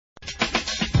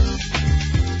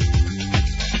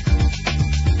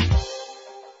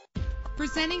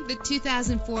Presenting the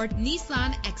 2004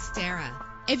 Nissan Xterra.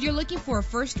 If you're looking for a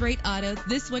first-rate auto,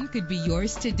 this one could be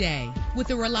yours today.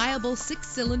 With a reliable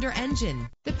 6-cylinder engine,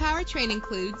 the powertrain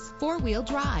includes 4-wheel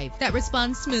drive that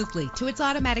responds smoothly to its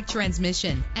automatic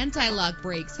transmission. Anti-lock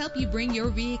brakes help you bring your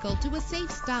vehicle to a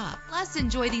safe stop. Plus,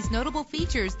 enjoy these notable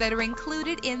features that are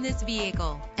included in this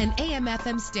vehicle: an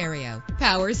AM/FM stereo,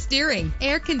 power steering,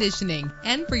 air conditioning,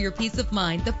 and for your peace of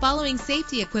mind, the following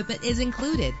safety equipment is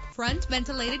included: front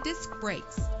ventilated disc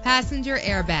brakes, passenger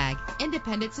airbag,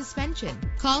 independent suspension.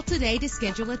 Call today to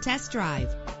schedule a test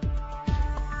drive.